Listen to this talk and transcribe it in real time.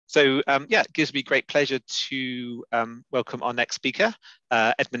Yeah, it gives me great pleasure to welcome our next speaker,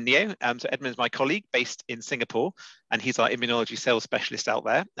 Edmund Neo. So Edmund is my colleague based in Singapore, and he's our immunology sales specialist out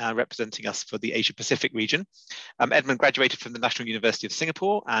there, representing us for the Asia Pacific region. Edmund graduated from the National University of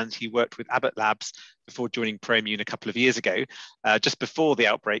Singapore, and he worked with Abbott Labs before joining ProImmune a couple of years ago, just before the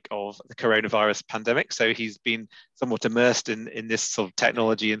outbreak of the coronavirus pandemic. So he's been somewhat immersed in this sort of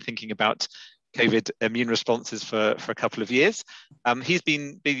technology and thinking about COVID immune responses for a couple of years. He's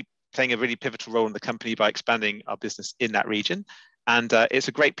been playing a really pivotal role in the company by expanding our business in that region. And it's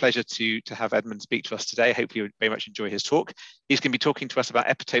a great pleasure to have Edmund speak to us today. I hope you very much enjoy his talk. He's going to be talking to us about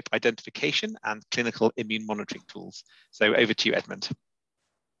epitope identification and clinical immune monitoring tools. So over to you, Edmund.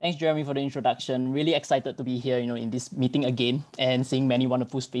 Thanks, Jeremy, for the introduction. Really excited to be here, in this meeting again and seeing many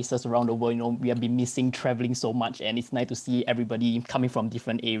wonderful faces around the world. We have been missing traveling so much, and it's nice to see everybody coming from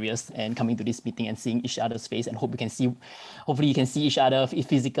different areas and coming to this meeting and seeing each other's face. And hopefully you can see each other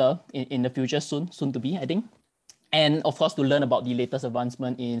physical in the future soon to be, I think. And of course, to learn about the latest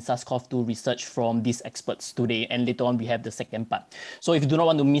advancement in SARS-CoV-2 research from these experts today. And later on, we have the second part. So if you do not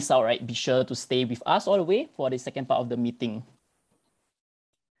want to miss out, right, be sure to stay with us all the way for the second part of the meeting.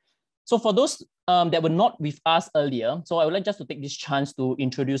 So for those that were not with us earlier, so I would like just to take this chance to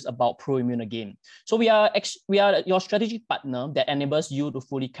introduce about ProImmune again. So we are your strategic partner that enables you to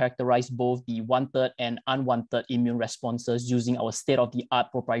fully characterize both the wanted and unwanted immune responses using our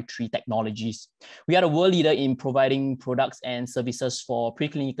state-of-the-art proprietary technologies. We are the world leader in providing products and services for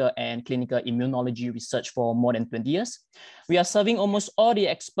preclinical and clinical immunology research for more than 20 years. We are serving almost all the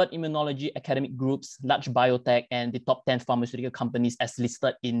expert immunology academic groups, large biotech, and the top 10 pharmaceutical companies as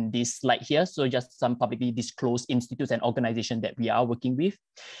listed in this slide here. So just some publicly disclosed institutes and organizations that we are working with.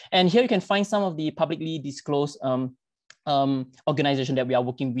 And here you can find some of the publicly disclosed organizations that we are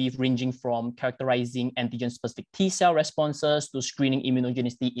working with, ranging from characterizing antigen-specific T-cell responses to screening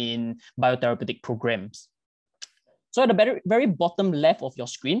immunogenicity in biotherapeutic programs. So at the very bottom left of your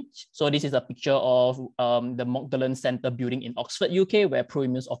screen, so this is a picture of the Magdalen Center building in Oxford, UK, where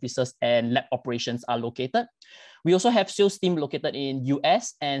ProImmune's offices and lab operations are located. We also have sales team located in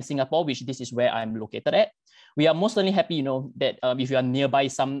US and Singapore, which this is where I'm located at. We are most certainly happy, that if you are nearby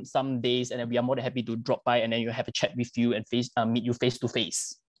some days, and we are more than happy to drop by and then have a chat with you and meet you face to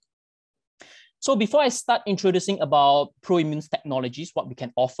face. So before I start introducing about ProImmune's technologies, what we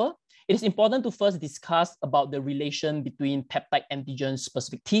can offer, it is important to first discuss about the relation between peptide antigen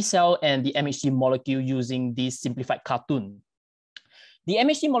specific T cell and the MHC molecule using this simplified cartoon. The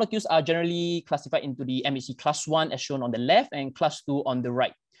MHC molecules are generally classified into the MHC class 1 as shown on the left and class 2 on the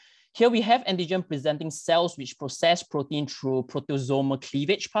right. Here we have antigen presenting cells which process protein through proteasomal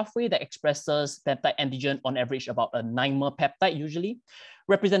cleavage pathway that expresses peptide antigen on average about a 9-mer peptide usually,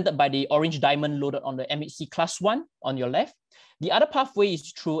 represented by the orange diamond loaded on the MHC class 1 on your left. The other pathway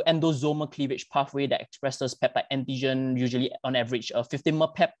is through endosomal cleavage pathway that expresses peptide antigen usually on average a 15-mer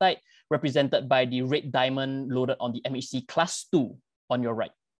peptide, represented by the red diamond loaded on the MHC class 2 on your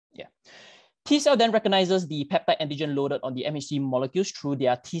right. Yeah. T cell then recognizes the peptide antigen loaded on the MHC molecules through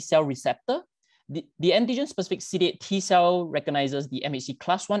their T cell receptor. The antigen-specific CD8 T cell recognizes the MHC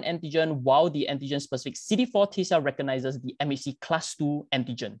class 1 antigen, while the antigen-specific CD4 T cell recognizes the MHC class 2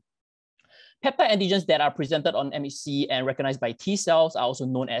 antigen. Peptide antigens that are presented on MHC and recognized by T cells are also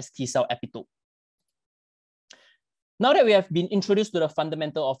known as T cell epitope. Now that we have been introduced to the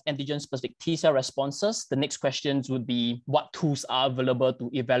fundamental of antigen-specific T-cell responses, the next questions would be what tools are available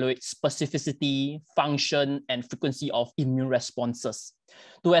to evaluate specificity, function, and frequency of immune responses.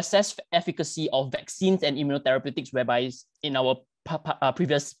 To assess efficacy of vaccines and immunotherapeutics, whereby in our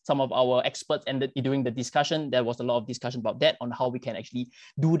previous, some of our experts and during the discussion, there was a lot of discussion about that, on how we can actually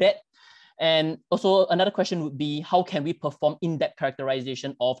do that. And also another question would be, how can we perform in-depth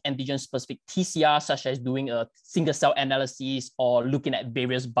characterization of antigen-specific TCR, such as doing a single cell analysis or looking at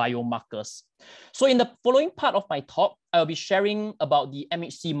various biomarkers? So in the following part of my talk, I'll be sharing about the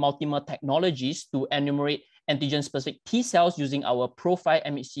MHC multimer technologies to enumerate antigen-specific T cells using our Pro5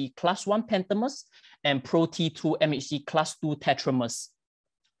 MHC class 1 pentamers and Pro-T2 MHC class 2 tetramers.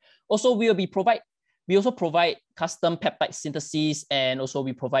 Also, we also provide custom peptide synthesis, and also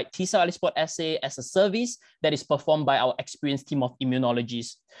we provide T-cell ELISpot assay as a service that is performed by our experienced team of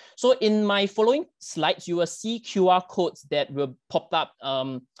immunologists. So in my following slides, you will see QR codes that will pop up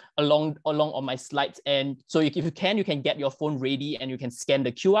along on my slides. And so if you can get your phone ready and you can scan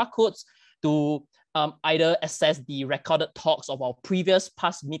the QR codes to either access the recorded talks of our previous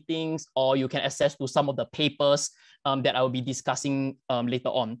past meetings, or you can access to some of the papers that I will be discussing later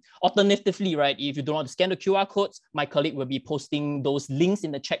on. Alternatively, right, if you don't want to scan the QR codes, my colleague will be posting those links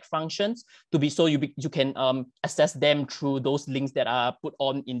in the chat functions to be so you can access them through those links that are put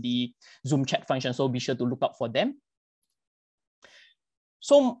on in the Zoom chat function. So be sure to look out for them.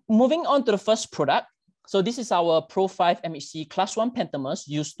 So moving on to the first product. So this is our Pro5 MHC class 1 pentamers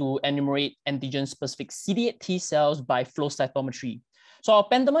used to enumerate antigen-specific CD8 T cells by flow cytometry. So our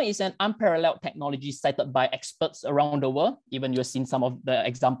pentamer is an unparalleled technology cited by experts around the world. Even you've seen some of the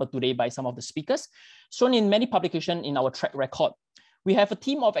example today by some of the speakers, shown in many publications in our track record. We have a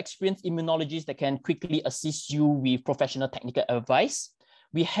team of experienced immunologists that can quickly assist you with professional technical advice.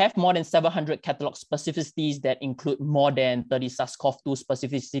 We have more than 700 catalog specificities that include more than 30 SARS-CoV-2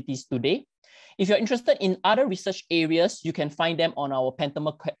 specificities today. If you're interested in other research areas, you can find them on our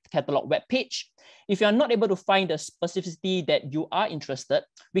pentamer catalog webpage. If you're not able to find the specificity that you are interested,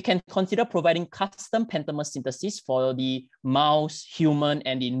 we can consider providing custom pentamer synthesis for the mouse, human,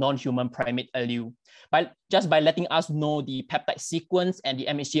 and the non-human primate allele. Just by letting us know the peptide sequence and the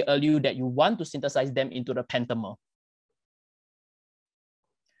MHC allele that you want to synthesize them into the pentamer.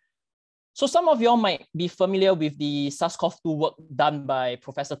 So some of you all might be familiar with the SARS-CoV-2 work done by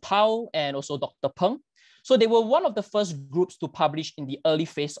Professor Tao and also Dr. Peng. So they were one of the first groups to publish in the early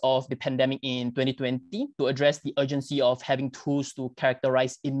phase of the pandemic in 2020 to address the urgency of having tools to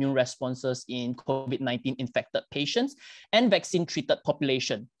characterize immune responses in COVID-19 infected patients and vaccine-treated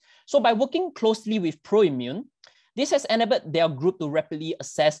population. So by working closely with ProImmune, this has enabled their group to rapidly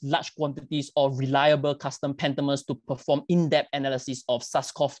assess large quantities of reliable custom pentamers to perform in-depth analysis of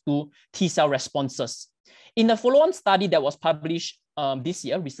SARS-CoV-2 T-cell responses. In the follow-on study that was published this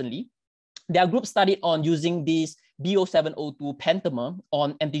year recently, their group studied on using this B0702 pentamer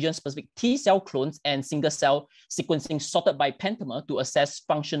on antigen-specific T-cell clones and single-cell sequencing sorted by pentamer to assess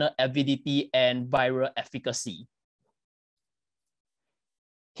functional avidity and viral efficacy.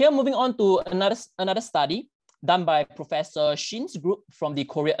 Here, moving on to another study done by Professor Shin's group from the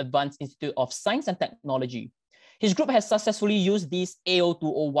Korea Advanced Institute of Science and Technology. His group has successfully used this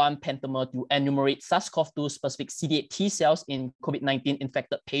A0201 pentamer to enumerate SARS-CoV-2 specific CD8 T cells in COVID-19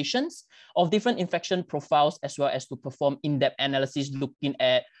 infected patients of different infection profiles, as well as to perform in-depth analysis looking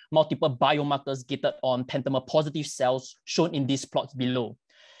at multiple biomarkers gated on pentamer positive cells shown in these plots below.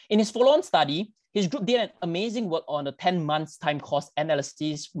 In his follow-on study, his group did an amazing work on the 10 months time course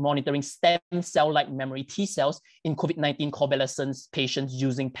analysis monitoring stem cell-like memory T cells in COVID-19 convalescent patients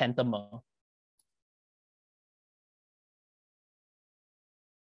using pentamer.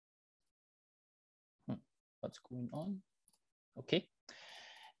 What's going on? Okay.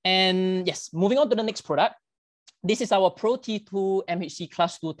 And yes, moving on to the next product. This is our Pro-T2 MHC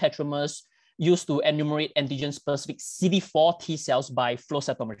class 2 tetramers used to enumerate antigen-specific CD4 T cells by flow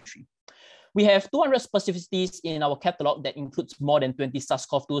cytometry. We have 200 specificities in our catalog that includes more than 20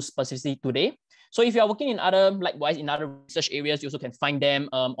 SARS-CoV-2 specificity today. So if you are working in likewise in other research areas, you also can find them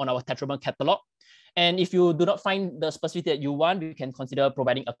on our tetramer catalog. And if you do not find the specificity that you want, we can consider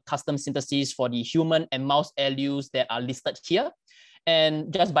providing a custom synthesis for the human and mouse alleles that are listed here.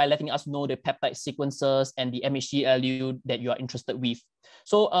 And just by letting us know the peptide sequences and the MHC allele that you are interested with.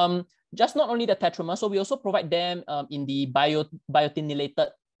 So just not only the tetramer, so we also provide them in the biotinylated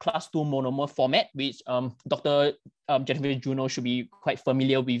class 2 monomer format, which Dr. Jennifer Juno should be quite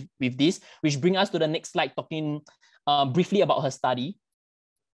familiar with this, which brings us to the next slide, talking briefly about her study.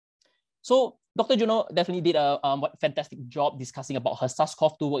 So Dr. Juno definitely did a fantastic job discussing about her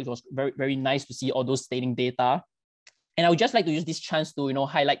SARS-CoV-2 work. It was very, very nice to see all those staining data. And I would just like to use this chance to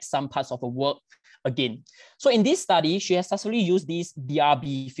highlight some parts of her work again. So in this study, she has successfully used this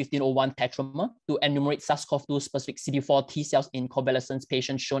DRB1501 tetramer to enumerate SARS-CoV-2 specific CD4 T cells in convalescent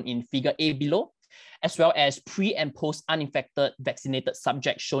patients shown in figure A below, as well as pre and post uninfected vaccinated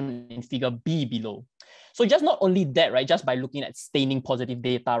subjects shown in figure B below. So just not only that, right, just by looking at staining positive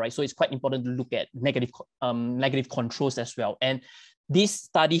data, right, so it's quite important to look at negative controls as well. And this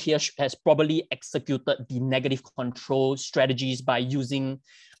study here has probably executed the negative control strategies by using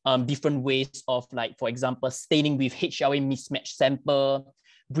different ways of, like, for example, staining with HLA mismatch sample,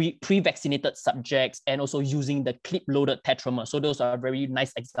 pre-vaccinated subjects, and also using the clip-loaded tetramer. So those are very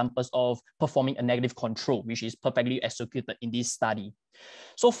nice examples of performing a negative control, which is perfectly executed in this study.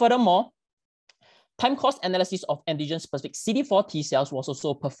 So furthermore, time course analysis of antigen-specific CD4 T cells was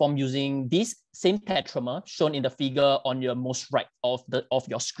also performed using this same tetramer shown in the figure on your most right of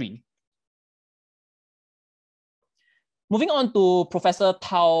your screen. Moving on to Professor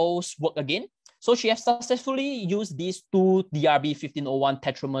Tao's work again. So she has successfully used these two DRB1501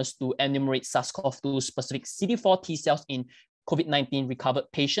 tetramers to enumerate SARS-CoV-2 specific CD4 T cells in COVID-19 recovered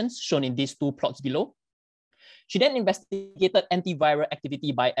patients, shown in these two plots below. She then investigated antiviral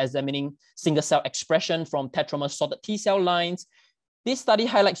activity by examining single cell expression from tetramer sorted T cell lines. This study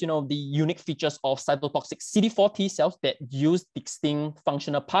highlights, the unique features of cytotoxic CD4 T cells that use distinct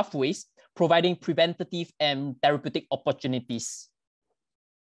functional pathways, providing preventative and therapeutic opportunities.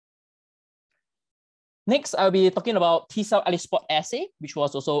 Next, I'll be talking about T-cell ELISpot assay, which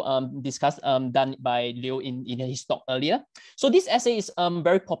was also discussed, done by Leo in his talk earlier. So this assay is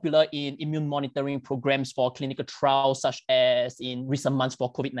very popular in immune monitoring programs for clinical trials, such as in recent months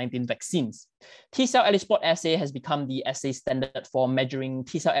for COVID-19 vaccines. T-cell ELISpot assay has become the assay standard for measuring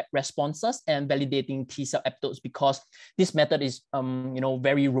T-cell responses and validating T-cell epitopes, because this method is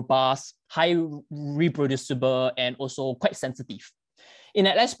very robust, high reproducible, and also quite sensitive. In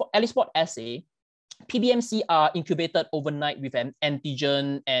an ELISpot assay, PBMC are incubated overnight with an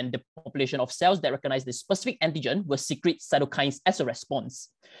antigen, and the population of cells that recognize the specific antigen will secrete cytokines as a response.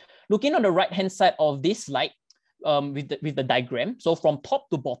 Looking on the right-hand side of this slide with the diagram, so from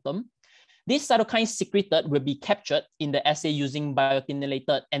top to bottom, these cytokines secreted will be captured in the assay using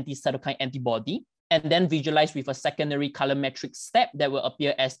biotinylated anti-cytokine antibody, and then visualized with a secondary colorimetric step that will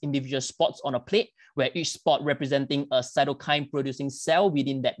appear as individual spots on a plate, where each spot representing a cytokine-producing cell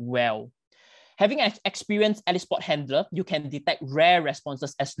within that well. Having an experienced ELISpot handler, you can detect rare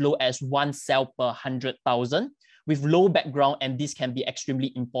responses as low as 1 cell per 100,000 with low background, and this can be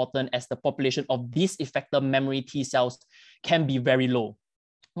extremely important as the population of these effector memory T cells can be very low.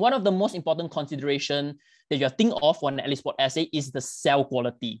 One of the most important considerations that you think of for an ELISpot assay is the cell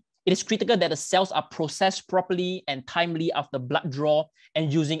quality. It is critical that the cells are processed properly and timely after blood draw,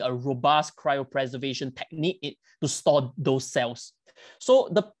 and using a robust cryopreservation technique to store those cells. So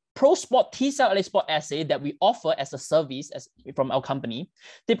the ProSpot T-cell ELISpot assay that we offer as a service from our company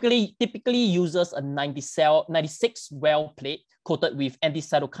typically uses a 96 well plate coated with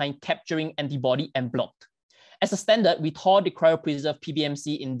anti-cytokine capturing antibody and blocked. As a standard, we thaw the cryopreserved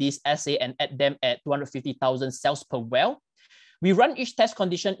PBMC in this assay and add them at 250,000 cells per well. We run each test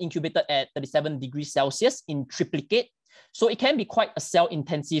condition incubated at 37 degrees Celsius in triplicate. So it can be quite a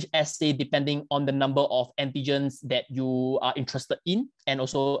cell-intensive assay depending on the number of antigens that you are interested in, and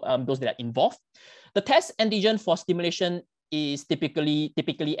also those that are involved. The test antigen for stimulation is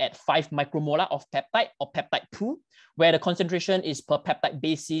typically at 5 micromolar of peptide or peptide pool, where the concentration is per peptide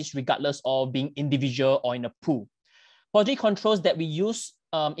basis, regardless of being individual or in a pool. Quality controls that we use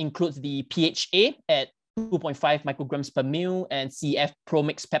includes the PHA at 2.5 micrograms per ml and CF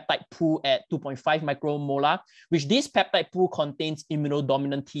ProMix peptide pool at 2.5 micromolar, which this peptide pool contains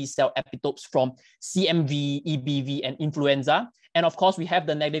immunodominant T cell epitopes from CMV, EBV, and influenza. And of course, we have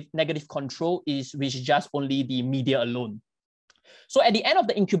the negative control, which is just only the media alone. So at the end of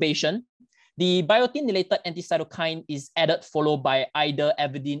the incubation, the biotinylated anti-cytokine is added, followed by either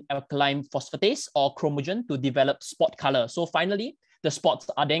avidin alkaline phosphatase or chromogen to develop spot color. So finally, the spots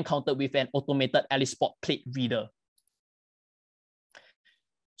are then counted with an automated ELISpot plate reader.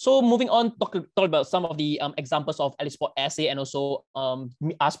 So moving on, talk about some of the examples of ELISpot assay, and also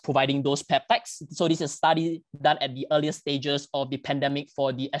us providing those peptides. So this is a study done at the earliest stages of the pandemic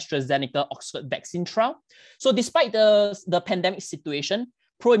for the AstraZeneca Oxford vaccine trial. So despite the pandemic situation,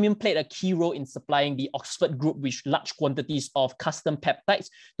 ProImmune played a key role in supplying the Oxford group with large quantities of custom peptides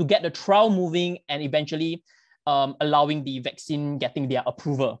to get the trial moving and eventually allowing the vaccine getting their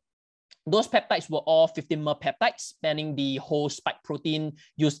approval. Those peptides were all 15-mer peptides spanning the whole spike protein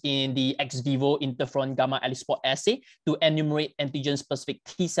used in the ex vivo interferon gamma ELISpot assay to enumerate antigen-specific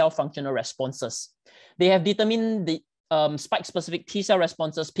T-cell functional responses. They have determined the spike-specific T-cell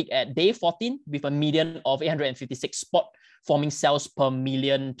responses peak at day 14 with a median of 856 spot-forming cells per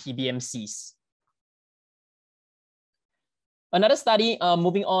million PBMCs. Another study,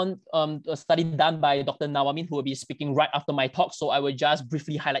 moving on, a study done by Dr. Nawamin, who will be speaking right after my talk, so I will just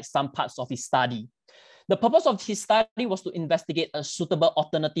briefly highlight some parts of his study. The purpose of his study was to investigate a suitable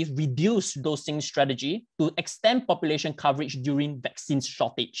alternative reduced dosing strategy to extend population coverage during vaccine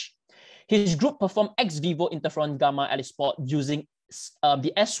shortage. His group performed ex vivo interferon gamma ELISpot using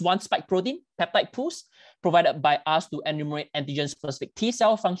the S1 spike protein peptide pools provided by us to enumerate antigen-specific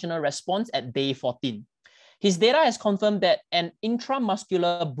T-cell functional response at day 14. His data has confirmed that an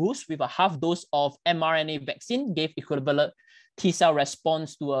intramuscular boost with a half dose of mRNA vaccine gave equivalent T-cell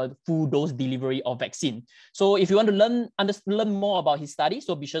response to a full dose delivery of vaccine. So if you want to learn more about his study,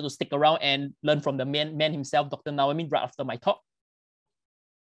 so be sure to stick around and learn from the man himself, Dr. Nawamin, right after my talk.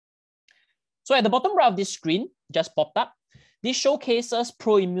 So at the bottom right of this screen, just popped up, This showcases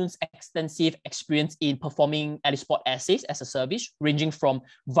ProImmune's extensive experience in performing ELISpot assays as a service, ranging from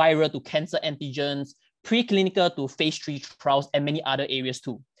viral to cancer antigens, preclinical to phase 3 trials, and many other areas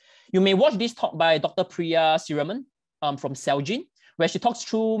too. You may watch this talk by Dr. Priya Siraman from Celgene, where she talks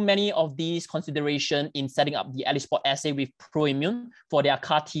through many of these considerations in setting up the ELISpot assay with ProImmune for their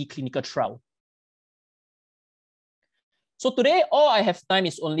CAR-T clinical trial. So today, all I have time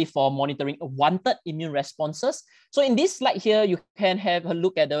is only for monitoring wanted immune responses. So in this slide here, you can have a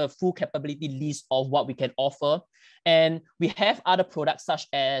look at the full capability list of what we can offer. And we have other products such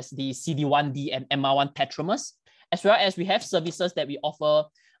as the CD1D and MR1 tetramers, as well as we have services that we offer,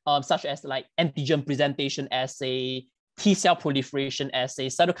 such as like antigen presentation assay, T-cell proliferation assay,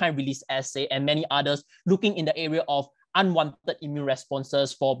 cytokine release assay, and many others looking in the area of unwanted immune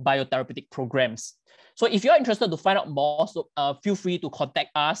responses for biotherapeutic programs. So if you're interested to find out more, feel free to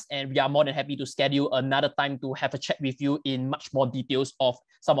contact us, and we are more than happy to schedule another time to have a chat with you in much more details of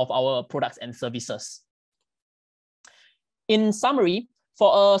some of our products and services. In summary,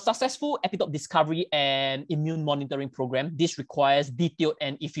 for a successful epitope discovery and immune monitoring program, this requires detailed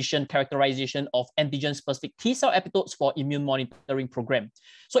and efficient characterization of antigen-specific T-cell epitopes for immune monitoring program.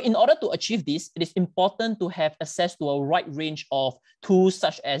 So in order to achieve this, it is important to have access to a wide range of tools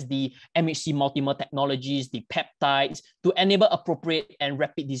such as the MHC multimer technologies, the peptides, to enable appropriate and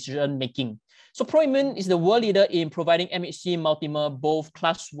rapid decision-making. So ProImmune is the world leader in providing MHC multimer both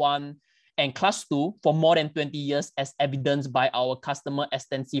class 1 and class 2 for more than 20 years, as evidenced by our customer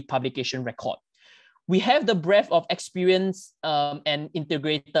extensive publication record. We have the breadth of experience and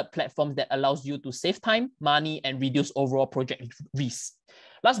integrated platforms that allows you to save time, money, and reduce overall project risk.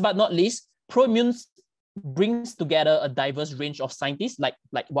 Last but not least, ProImmune brings together a diverse range of scientists like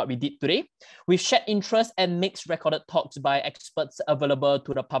what we did today, with shared interest and makes recorded talks by experts available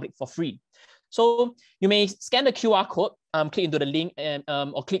to the public for free. So you may scan the QR code, click into the link,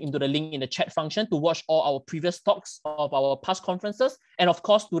 or click into the link in the chat function to watch all our previous talks of our past conferences. And of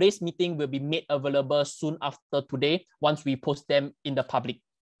course, today's meeting will be made available soon after today once we post them in the public.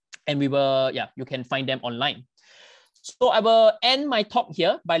 And we will, you can find them online. So I will end my talk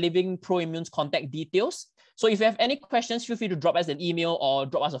here by leaving ProImmune's contact details. So if you have any questions, feel free to drop us an email or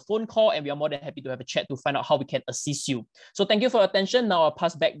drop us a phone call, and we are more than happy to have a chat to find out how we can assist you. So thank you for your attention. Now I'll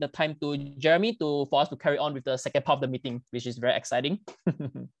pass back the time to Jeremy for us to carry on with the second part of the meeting, which is very exciting.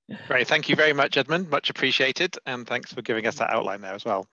 Great. Thank you very much, Edmund. Much appreciated. And thanks for giving us that outline there as well.